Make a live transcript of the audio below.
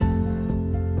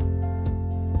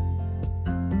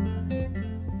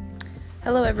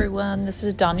Hello everyone, this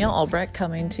is Danielle Albrecht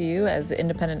coming to you as an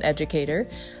independent educator.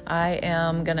 I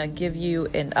am going to give you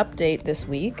an update this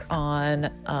week on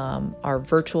our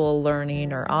virtual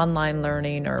learning or online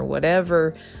learning or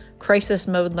whatever, crisis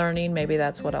mode learning, maybe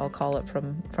that's what I'll call it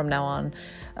from now on.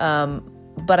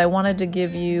 But I wanted to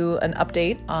give you an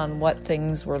update on what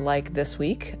things were like this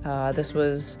week. This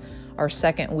was our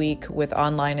second week with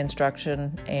online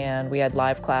instruction, and we had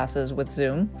live classes with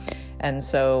Zoom. And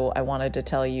so I wanted to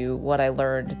tell you what I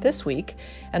learned this week.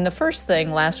 And the first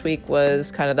thing last week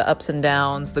was kind of the ups and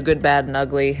downs, the good, bad, and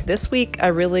ugly. This week,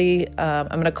 I'm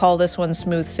going to call this one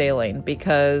smooth sailing,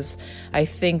 because I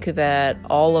think that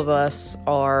all of us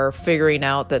are figuring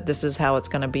out that this is how it's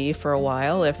going to be for a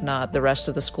while, if not the rest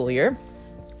of the school year.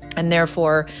 And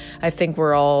therefore, I think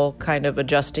we're all kind of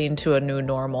adjusting to a new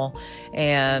normal.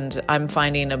 And I'm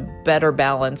finding a better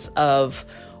balance of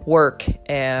work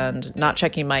and not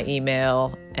checking my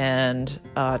email and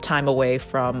time away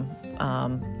from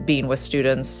being with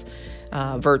students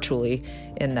virtually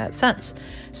in that sense.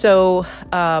 So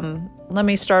let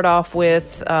me start off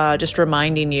with just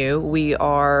reminding you, we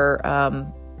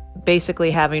are basically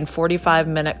having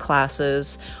 45-minute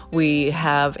classes. We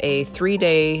have a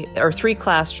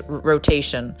 3-class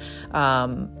rotation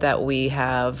that we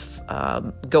have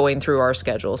going through our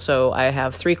schedule. So I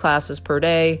have 3 classes per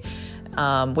day,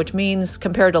 which means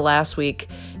compared to last week,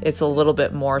 it's a little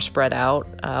bit more spread out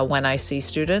when I see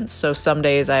students. So some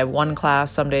days I have 1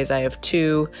 class, some days I have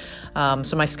 2.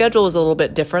 So my schedule is a little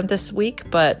bit different this week,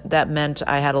 but that meant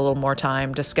I had a little more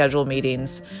time to schedule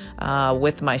meetings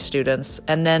with my students.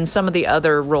 And then some of the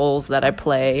other roles that I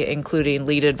play, including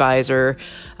lead advisor,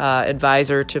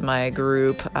 advisor to my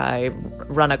group. I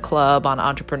run a club on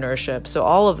entrepreneurship. So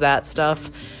all of that stuff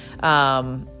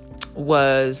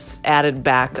was added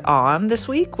back on this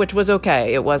week, which was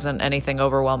okay. It wasn't anything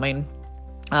overwhelming.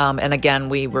 And again,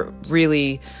 we were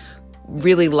really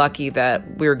lucky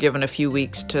that we were given a few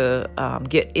weeks to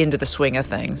get into the swing of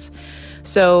things.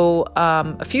 So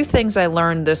a few things I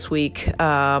learned this week.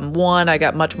 One, I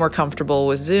got much more comfortable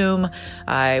with Zoom.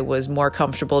 I was more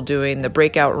comfortable doing the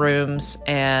breakout rooms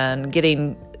and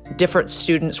getting different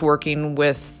students working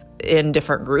in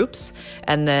different groups,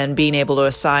 and then being able to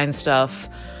assign stuff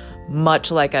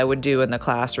much like I would do in the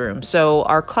classroom. So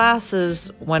our classes,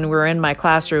 when we were in my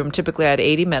classroom, typically I had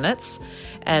 80 minutes,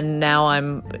 and now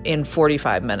I'm in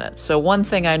 45 minutes. So one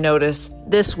thing I noticed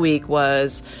this week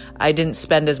was I didn't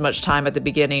spend as much time at the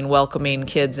beginning welcoming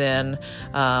kids in,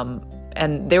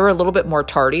 and they were a little bit more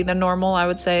tardy than normal, I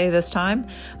would say, this time.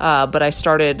 But I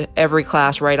started every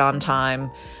class right on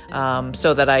time,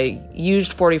 so that I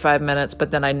used 45 minutes,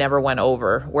 but then I never went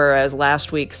over. Whereas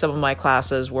last week, some of my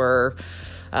classes were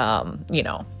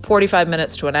 45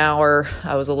 minutes to an hour.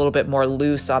 I was a little bit more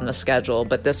loose on the schedule,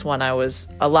 but this one I was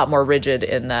a lot more rigid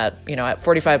in that, at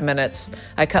 45 minutes,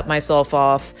 I cut myself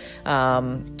off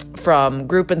from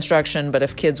group instruction, but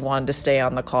if kids wanted to stay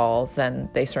on the call, then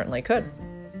they certainly could.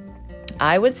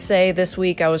 I would say this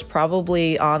week I was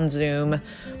probably on Zoom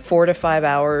 4 to 5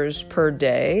 hours per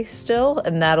day still,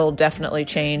 and that'll definitely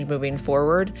change moving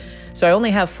forward. So I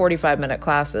only have 45-minute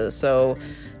classes, so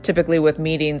typically with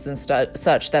meetings and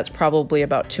such, that's probably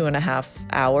about 2.5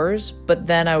 hours. But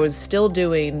then I was still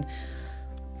doing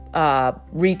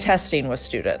retesting with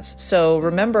students. So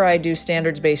remember, I do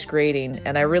standards-based grading,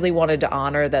 and I really wanted to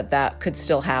honor that could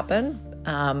still happen.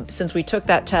 Since we took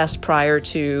that test prior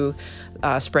to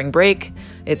spring break,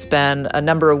 it's been a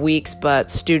number of weeks,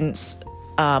 but students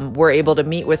were able to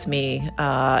meet with me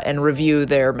and review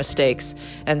their mistakes.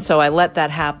 And so I let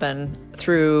that happen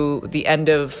through the end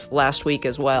of last week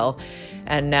as well.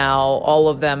 And now all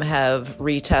of them have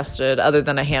retested, other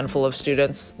than a handful of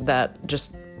students that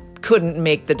just couldn't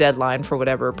make the deadline for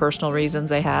whatever personal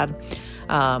reasons they had.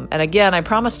 And again, I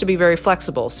promised to be very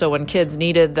flexible. So when kids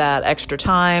needed that extra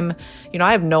time,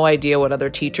 I have no idea what other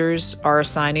teachers are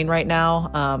assigning right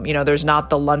now. There's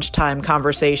not the lunchtime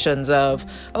conversations of,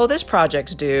 oh, this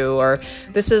project's due, or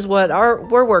this is what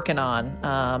we're working on.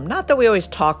 Not that we always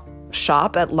talk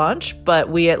shop at lunch, but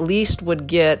we at least would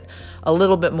get a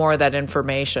little bit more of that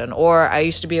information. Or I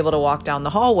used to be able to walk down the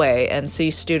hallway and see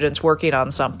students working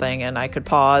on something, and I could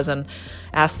pause and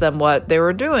ask them what they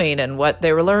were doing and what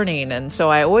they were learning. And so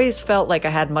I always felt like I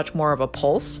had much more of a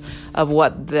pulse of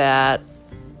what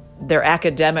their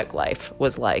academic life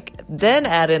was like. Then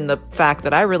add in the fact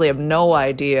that I really have no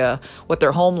idea what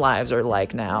their home lives are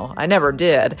like now. I never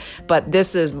did, but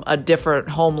this is a different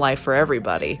home life for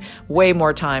everybody. Way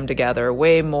more time together,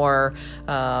 way more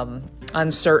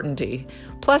uncertainty.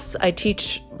 Plus, I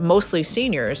teach mostly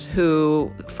seniors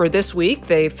who, for this week,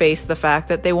 they face the fact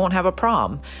that they won't have a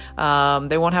prom.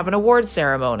 They won't have an award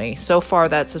ceremony. So far,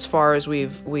 that's as far as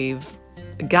we've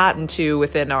gotten to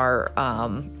within our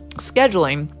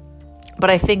scheduling. But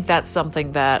I think that's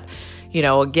something that,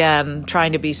 again,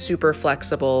 trying to be super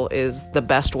flexible is the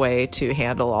best way to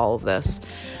handle all of this.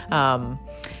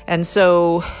 And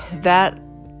so that,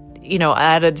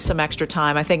 added some extra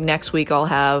time. I think next week I'll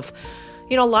have,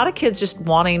 a lot of kids just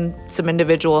wanting some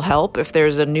individual help. If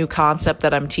there's a new concept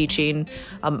that I'm teaching,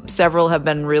 several have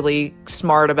been really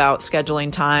smart about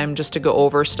scheduling time just to go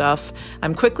over stuff.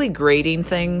 I'm quickly grading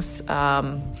things.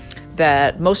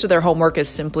 That most of their homework is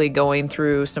simply going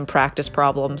through some practice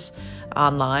problems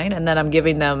online, and then I'm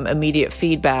giving them immediate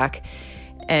feedback.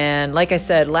 And like I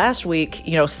said last week,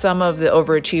 some of the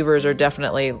overachievers are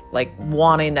definitely like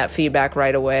wanting that feedback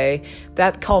right away.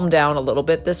 That calmed down a little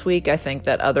bit this week. I think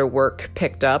that other work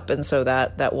picked up, and so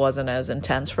that wasn't as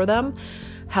intense for them.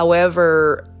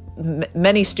 However,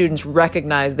 many students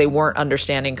recognized they weren't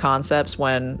understanding concepts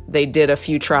when they did a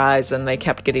few tries and they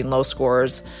kept getting low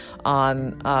scores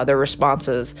on their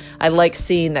responses. I like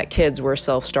seeing that kids were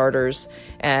self-starters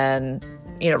and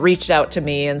reached out to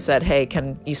me and said, hey,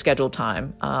 can you schedule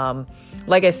time?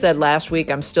 Like I said last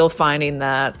week, I'm still finding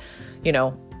that,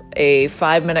 a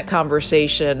 5-minute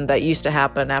conversation that used to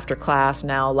happen after class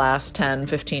now lasts 10,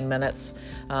 15 minutes,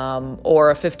 or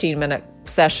a 15-minute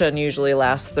session usually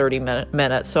lasts 30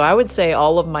 minutes. So I would say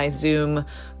all of my Zoom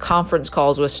conference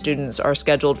calls with students are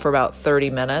scheduled for about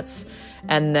 30 minutes.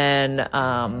 And then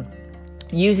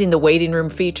using the waiting room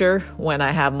feature, when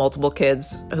I have multiple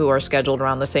kids who are scheduled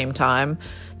around the same time,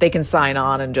 they can sign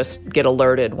on and just get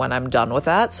alerted when I'm done with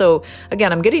that. So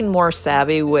again, I'm getting more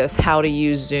savvy with how to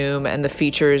use Zoom and the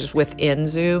features within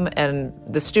Zoom, and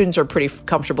the students are pretty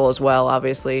comfortable as well,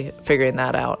 obviously, figuring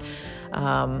that out.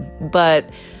 But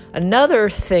another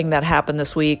thing that happened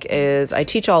this week is I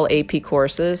teach all AP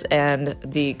courses, and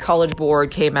the College Board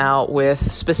came out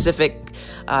with specific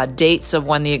dates of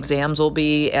when the exams will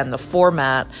be, and the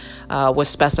format was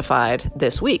specified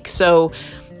this week. So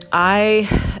I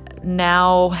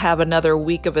now have another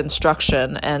week of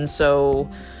instruction, and so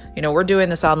we're doing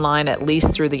this online at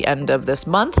least through the end of this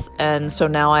month, and so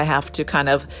now I have to kind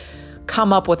of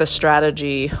come up with a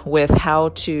strategy with how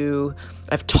to.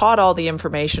 I've taught all the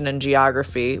information in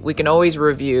geography. We can always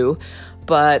review,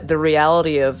 but the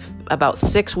reality of about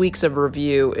 6 weeks of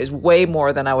review is way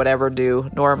more than I would ever do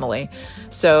normally.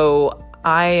 So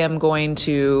I am going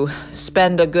to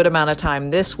spend a good amount of time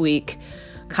this week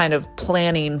kind of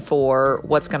planning for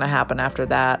what's going to happen after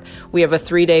that. We have a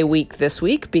 3-day week this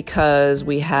week because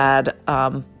we had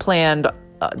planned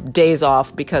days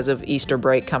off because of Easter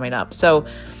break coming up. So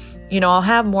I'll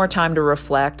have more time to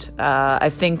reflect. I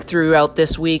think throughout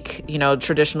this week,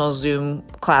 traditional Zoom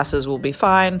classes will be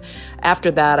fine.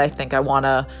 After that, I think I want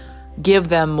to give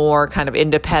them more kind of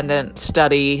independent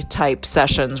study type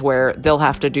sessions where they'll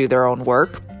have to do their own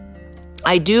work.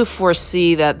 I do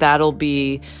foresee that that'll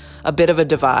be a bit of a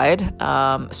divide,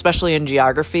 especially in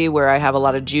geography where I have a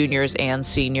lot of juniors and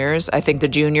seniors. I think the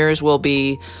juniors will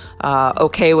be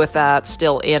okay with that,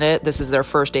 still in it. This is their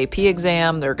first AP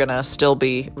exam. They're going to still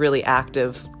be really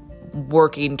active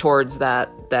working towards that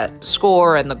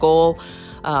score and the goal.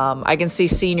 I can see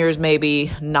seniors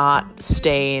maybe not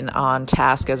staying on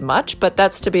task as much, but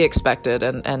that's to be expected,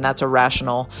 and that's a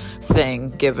rational thing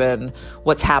given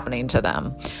what's happening to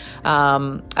them.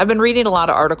 I've been reading a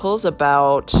lot of articles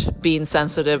about being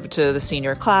sensitive to the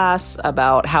senior class,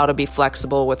 about how to be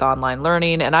flexible with online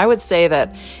learning, and I would say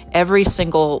that every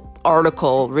single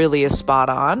article really is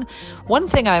spot on. One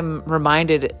thing I'm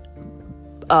reminded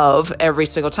of every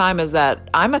single time is that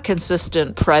I'm a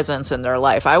consistent presence in their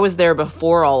life. I was there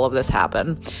before all of this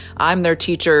happened. I'm their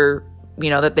teacher,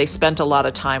 that they spent a lot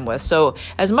of time with. So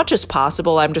as much as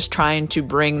possible, I'm just trying to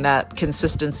bring that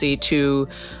consistency to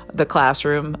the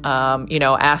classroom,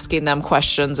 asking them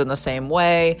questions in the same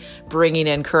way, bringing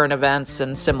in current events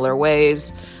in similar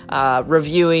ways,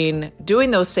 reviewing,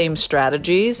 doing those same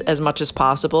strategies as much as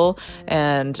possible,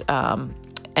 and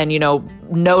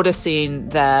noticing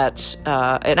that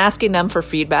and asking them for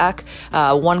feedback.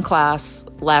 One class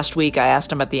last week, I asked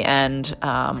them at the end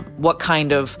what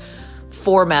kind of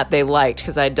format they liked,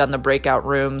 because I had done the breakout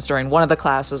rooms during one of the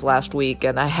classes last week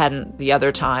and I hadn't the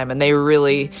other time, and they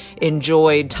really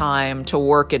enjoyed time to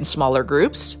work in smaller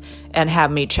groups and have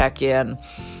me check in.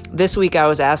 This week I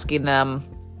was asking them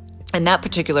in that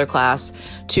particular class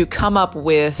to come up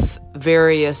with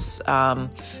various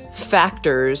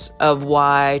factors of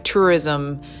why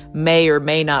tourism may or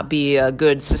may not be a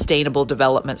good sustainable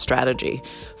development strategy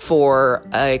for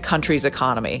a country's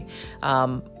economy.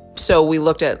 So we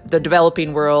looked at the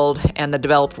developing world and the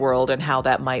developed world and how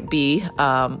that might be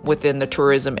within the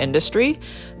tourism industry.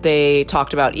 They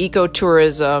talked about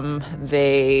ecotourism.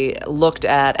 They looked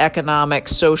at economic,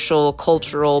 social,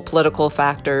 cultural, political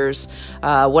factors,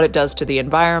 what it does to the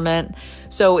environment.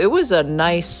 So it was a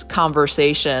nice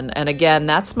conversation. And again,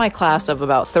 that's my class of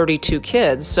about 32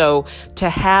 kids. So to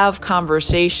have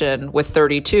conversation with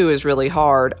 32 is really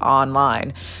hard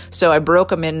online. So I broke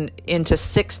them into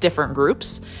 6 different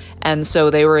groups. And so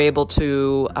they were able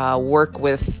to work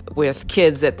with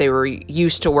kids that they were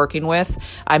used to working with.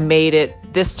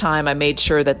 This time I made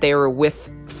sure that they were with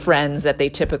friends that they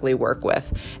typically work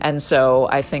with. And so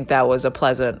I think that was a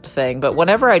pleasant thing. But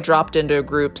whenever I dropped into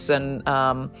groups and,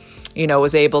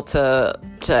 was able to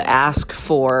ask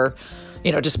for,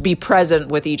 just be present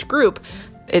with each group,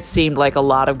 it seemed like a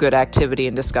lot of good activity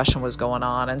and discussion was going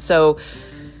on. And so,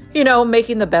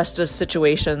 making the best of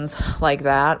situations like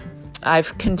that.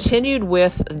 I've continued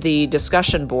with the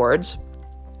discussion boards,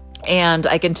 and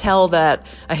I can tell that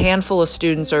a handful of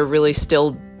students are really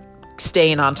still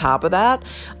staying on top of that.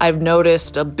 I've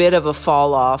noticed a bit of a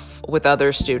fall off with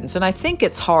other students. And I think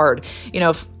it's hard,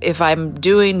 if I'm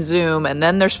doing Zoom and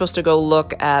then they're supposed to go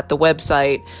look at the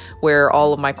website where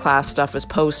all of my class stuff is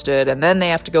posted, and then they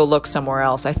have to go look somewhere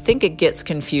else. I think it gets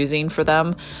confusing for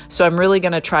them. So I'm really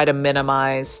going to try to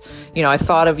minimize, I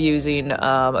thought of using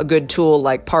a good tool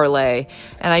like Parlay,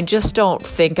 and I just don't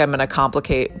think I'm going to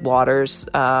complicate the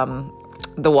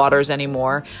waters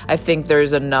anymore. I think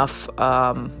there's enough,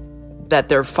 that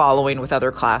they're following with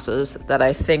other classes that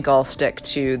I think I'll stick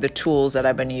to the tools that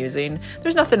I've been using.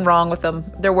 There's nothing wrong with them.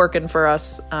 They're working for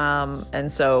us. And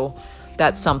so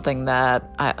that's something that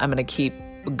I'm going to keep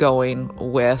going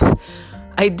with.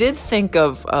 I did think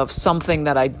of something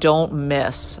that I don't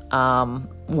miss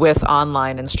with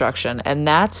online instruction, and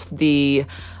that's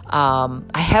I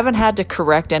haven't had to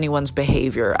correct anyone's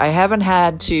behavior. I haven't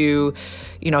had to,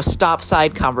 stop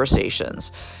side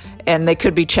conversations. And they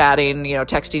could be chatting,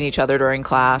 texting each other during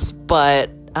class.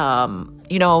 But,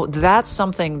 that's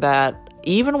something that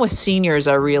even with seniors,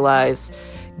 I realize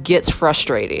gets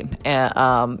frustrating.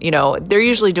 They're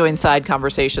usually doing side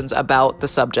conversations about the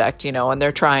subject, and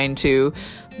they're trying to,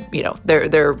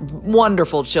 they're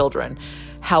wonderful children.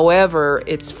 However,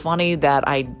 it's funny that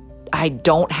I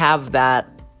don't have that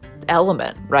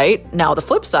element, right? Now, the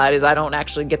flip side is I don't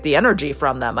actually get the energy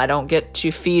from them. I don't get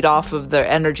to feed off of the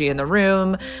energy in the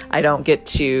room. I don't get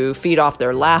to feed off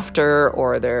their laughter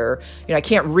or I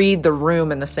can't read the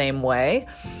room in the same way,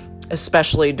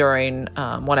 especially during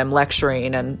when I'm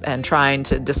lecturing and trying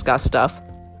to discuss stuff.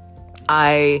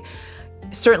 I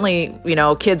certainly,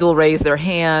 kids will raise their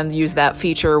hand, use that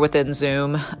feature within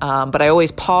Zoom, but I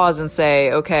always pause and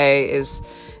say, okay,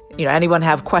 anyone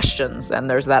have questions? And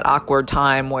there's that awkward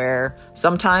time where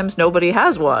sometimes nobody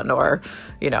has one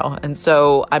and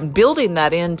so I'm building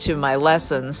that into my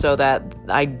lessons so that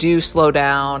I do slow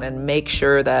down and make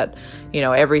sure that,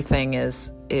 everything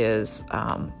is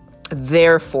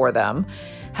there for them.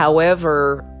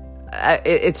 However,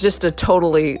 it's just a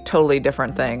totally, totally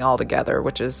different thing altogether,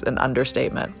 which is an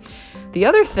understatement. The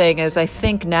other thing is I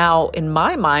think now in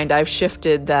my mind, I've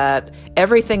shifted that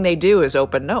everything they do is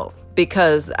open note,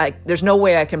 because there's no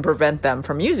way I can prevent them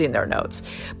from using their notes.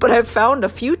 But I've found a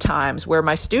few times where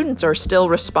my students are still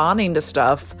responding to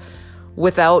stuff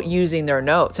without using their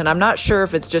notes. And I'm not sure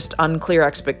if it's just unclear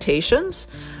expectations,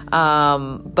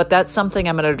 but that's something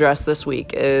I'm going to address this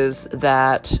week, is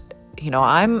that,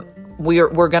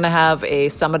 we're going to have a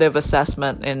summative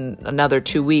assessment in another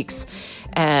 2 weeks.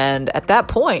 And at that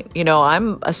point,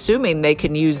 I'm assuming they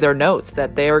can use their notes,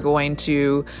 that they are going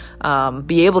to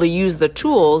be able to use the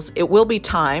tools. It will be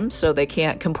timed, so they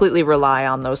can't completely rely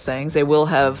on those things. They will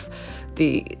have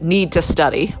the need to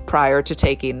study prior to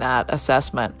taking that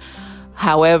assessment.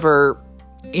 However,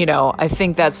 I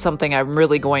think that's something I'm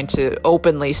really going to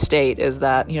openly state, is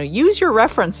that, use your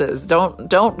references.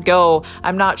 Don't go,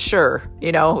 I'm not sure.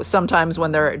 Sometimes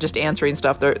when they're just answering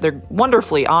stuff, they're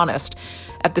wonderfully honest.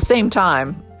 At the same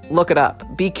time, look it up.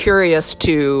 Be curious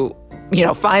to,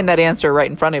 find that answer right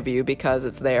in front of you, because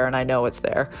it's there and I know it's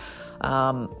there.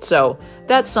 So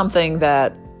that's something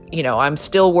that, I'm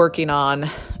still working on,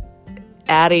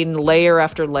 adding layer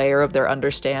after layer of their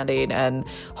understanding and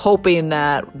hoping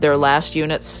that their last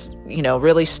units,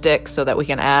 really stick so that we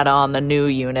can add on the new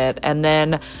unit. And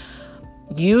then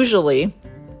usually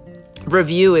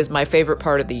review is my favorite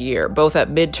part of the year, both at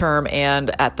midterm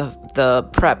and at the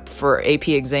prep for AP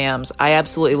exams. I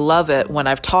absolutely love it when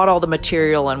I've taught all the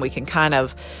material and we can kind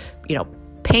of,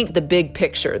 paint the big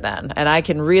picture then, and I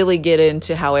can really get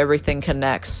into how everything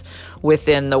connects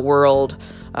within the world,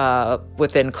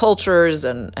 within cultures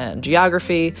and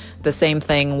geography. The same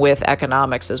thing with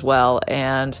economics as well.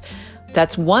 And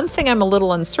that's one thing I'm a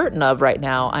little uncertain of right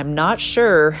now. I'm not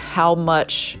sure how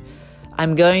much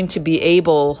I'm going to be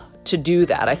able to do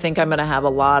that. I think I'm going to have a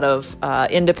lot of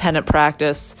independent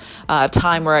practice,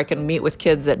 time where I can meet with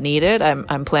kids that need it.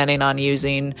 I'm planning on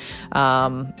using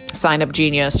Sign Up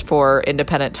Genius for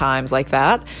independent times like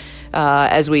that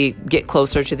as we get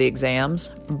closer to the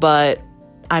exams. But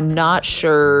I'm not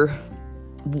sure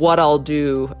what I'll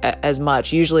do as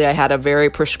much. Usually I had a very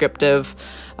prescriptive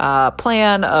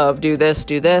plan of do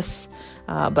this,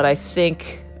 but I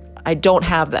think I don't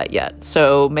have that yet.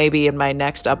 So maybe in my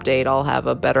next update, I'll have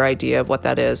a better idea of what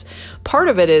that is. Part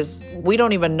of it is we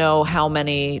don't even know how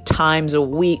many times a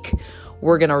week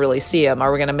we're going to really see them.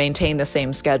 Are we going to maintain the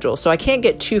same schedule? So I can't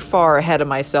get too far ahead of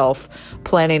myself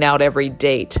planning out every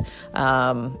date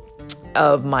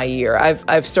of my year.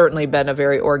 I've certainly been a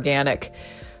very organic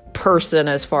person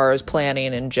as far as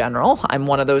planning in general. I'm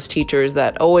one of those teachers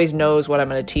that always knows what I'm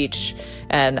going to teach,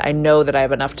 and I know that I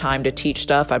have enough time to teach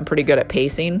stuff. I'm pretty good at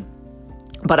pacing,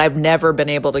 but I've never been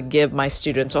able to give my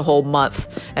students a whole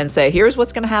month and say, here's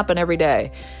what's going to happen every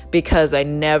day, because I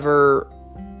never,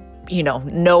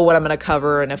 know what I'm going to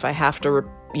cover. And if I have to,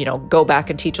 go back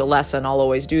and teach a lesson, I'll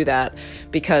always do that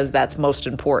because that's most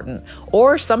important.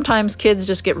 Or sometimes kids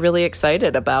just get really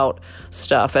excited about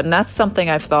stuff. And that's something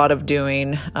I've thought of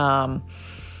doing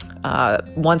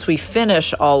once we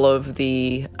finish all of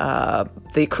the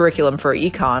curriculum for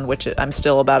econ, which I'm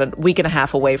still about a week and a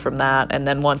half away from that. And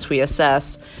then once we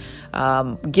assess,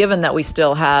 given that we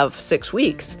still have 6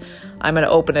 weeks, I'm going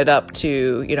to open it up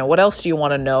to, what else do you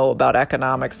want to know about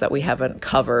economics that we haven't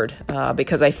covered?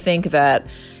 Because I think that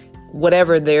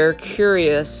whatever they're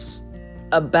curious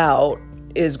about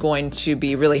is going to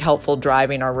be really helpful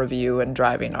driving our review and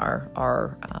driving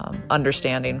our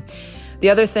understanding. The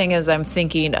other thing is I'm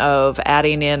thinking of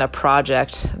adding in a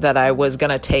project that I was going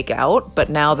to take out, but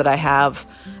now that I have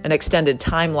an extended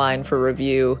timeline for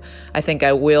review, I think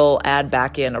I will add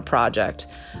back in a project.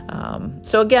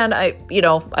 So again,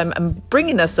 I'm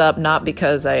bringing this up not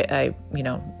because I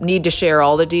need to share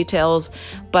all the details,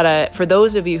 but for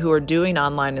those of you who are doing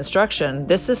online instruction,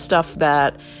 this is stuff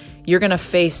that you're going to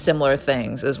face similar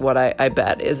things is what I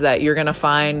bet, is that you're going to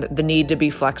find the need to be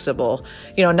flexible.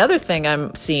 Another thing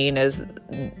I'm seeing is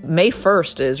May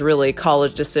 1st is really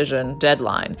college decision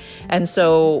deadline. And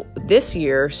so this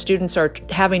year, students are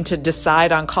having to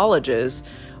decide on colleges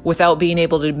without being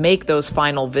able to make those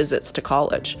final visits to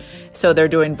college. So they're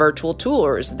doing virtual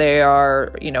tours. They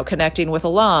are, connecting with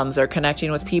alums or connecting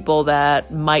with people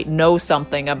that might know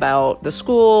something about the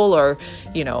school or,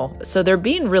 so they're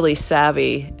being really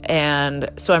savvy.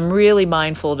 And so I'm really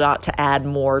mindful not to add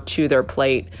more to their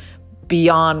plate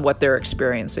beyond what they're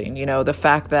experiencing. The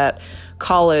fact that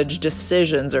college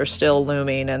decisions are still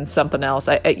looming and something else.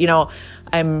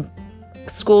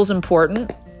 School's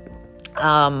important.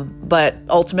 But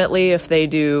ultimately, if they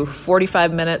do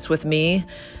 45 minutes with me,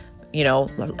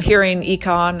 hearing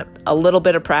econ, a little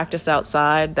bit of practice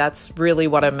outside, that's really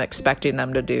what I'm expecting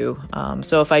them to do.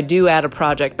 So if I do add a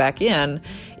project back in,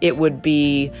 it would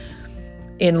be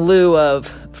in lieu of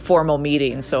formal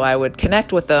meetings. So I would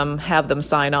connect with them, have them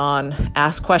sign on,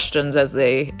 ask questions as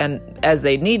they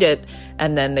need it,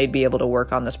 and then they'd be able to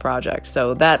work on this project.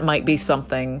 So that might be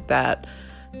something that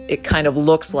it kind of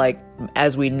looks like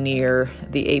as we near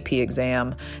the AP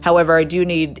exam. However, I do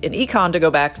need an econ to go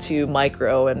back to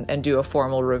micro and do a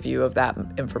formal review of that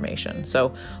information.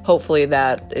 So hopefully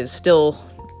that is still,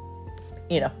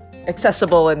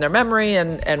 accessible in their memory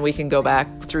and we can go back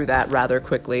through that rather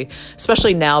quickly,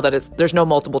 especially now that there's no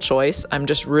multiple choice. I'm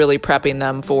just really prepping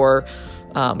them for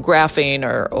graphing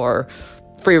or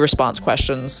free response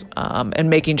questions and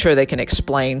making sure they can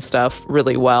explain stuff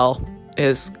really well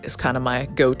is kind of my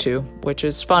go-to, which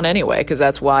is fun anyway, because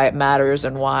that's why it matters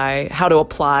and how to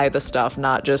apply the stuff,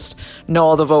 not just know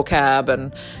all the vocab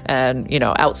and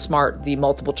outsmart the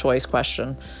multiple choice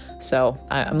question. So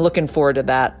I'm looking forward to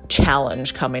that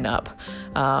challenge coming up.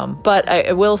 But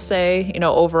I will say,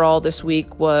 overall this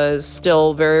week was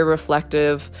still very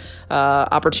reflective,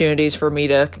 opportunities for me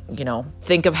to,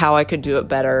 think of how I could do it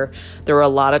better. There were a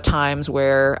lot of times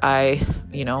where I,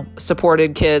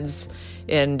 supported kids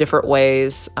in different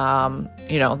ways,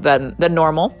 than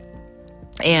normal,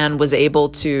 and was able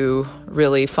to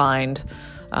really find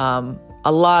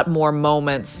a lot more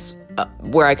moments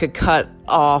where I could cut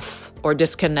off or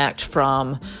disconnect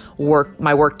from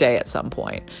my work day at some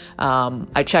point.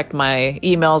 I checked my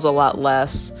emails a lot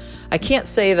less. I can't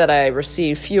say that I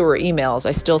received fewer emails.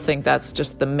 I still think that's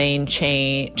just the main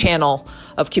channel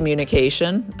of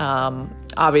communication,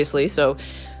 obviously. So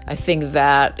I think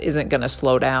that isn't going to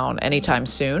slow down anytime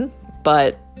soon.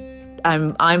 But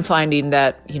I'm finding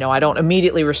that, I don't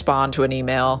immediately respond to an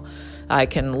email. I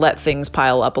can let things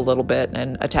pile up a little bit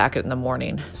and attack it in the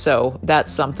morning. So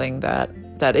that's something that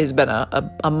has been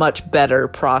a much better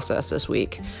process this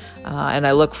week. And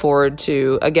I look forward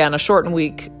to, again, a shortened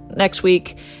week next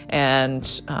week,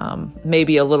 and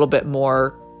maybe a little bit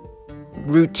more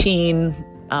routine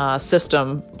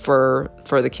system for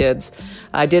the kids.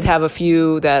 I did have a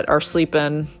few that are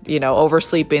sleeping,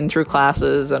 oversleeping through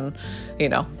classes, and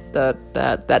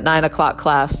that 9 o'clock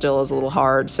class still is a little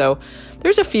hard. So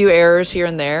there's a few errors here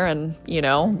and there, and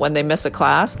when they miss a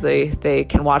class, they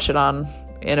can watch it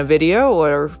in a video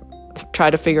or try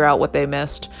to figure out what they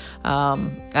missed.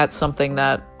 That's something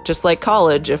that, just like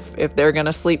college, if they're going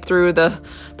to sleep through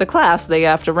the class, they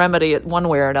have to remedy it one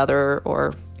way or another,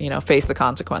 or face the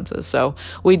consequences. So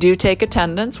we do take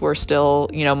attendance. We're still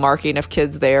marking if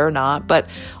kids there or not. But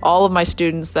all of my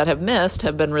students that have missed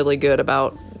have been really good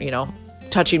about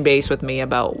touching base with me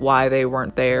about why they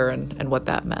weren't there and what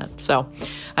that meant. So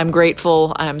I'm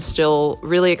grateful. I'm still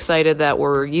really excited that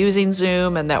we're using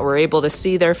Zoom and that we're able to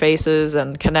see their faces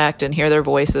and connect and hear their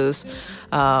voices.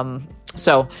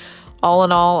 So all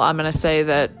in all, I'm going to say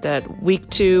that week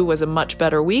 2 was a much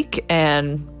better week,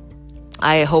 and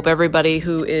I hope everybody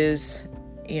who is,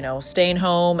 staying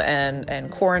home and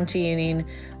quarantining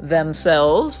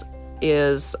themselves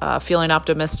is feeling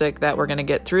optimistic that we're going to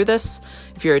get through this.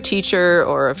 If you're a teacher,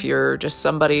 or if you're just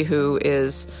somebody who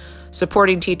is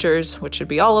supporting teachers, which should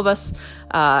be all of us,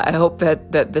 I hope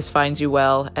that this finds you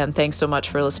well. And thanks so much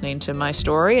for listening to my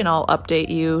story. And I'll update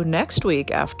you next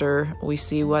week after we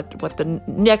see what the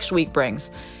next week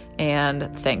brings.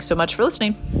 And thanks so much for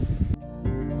listening.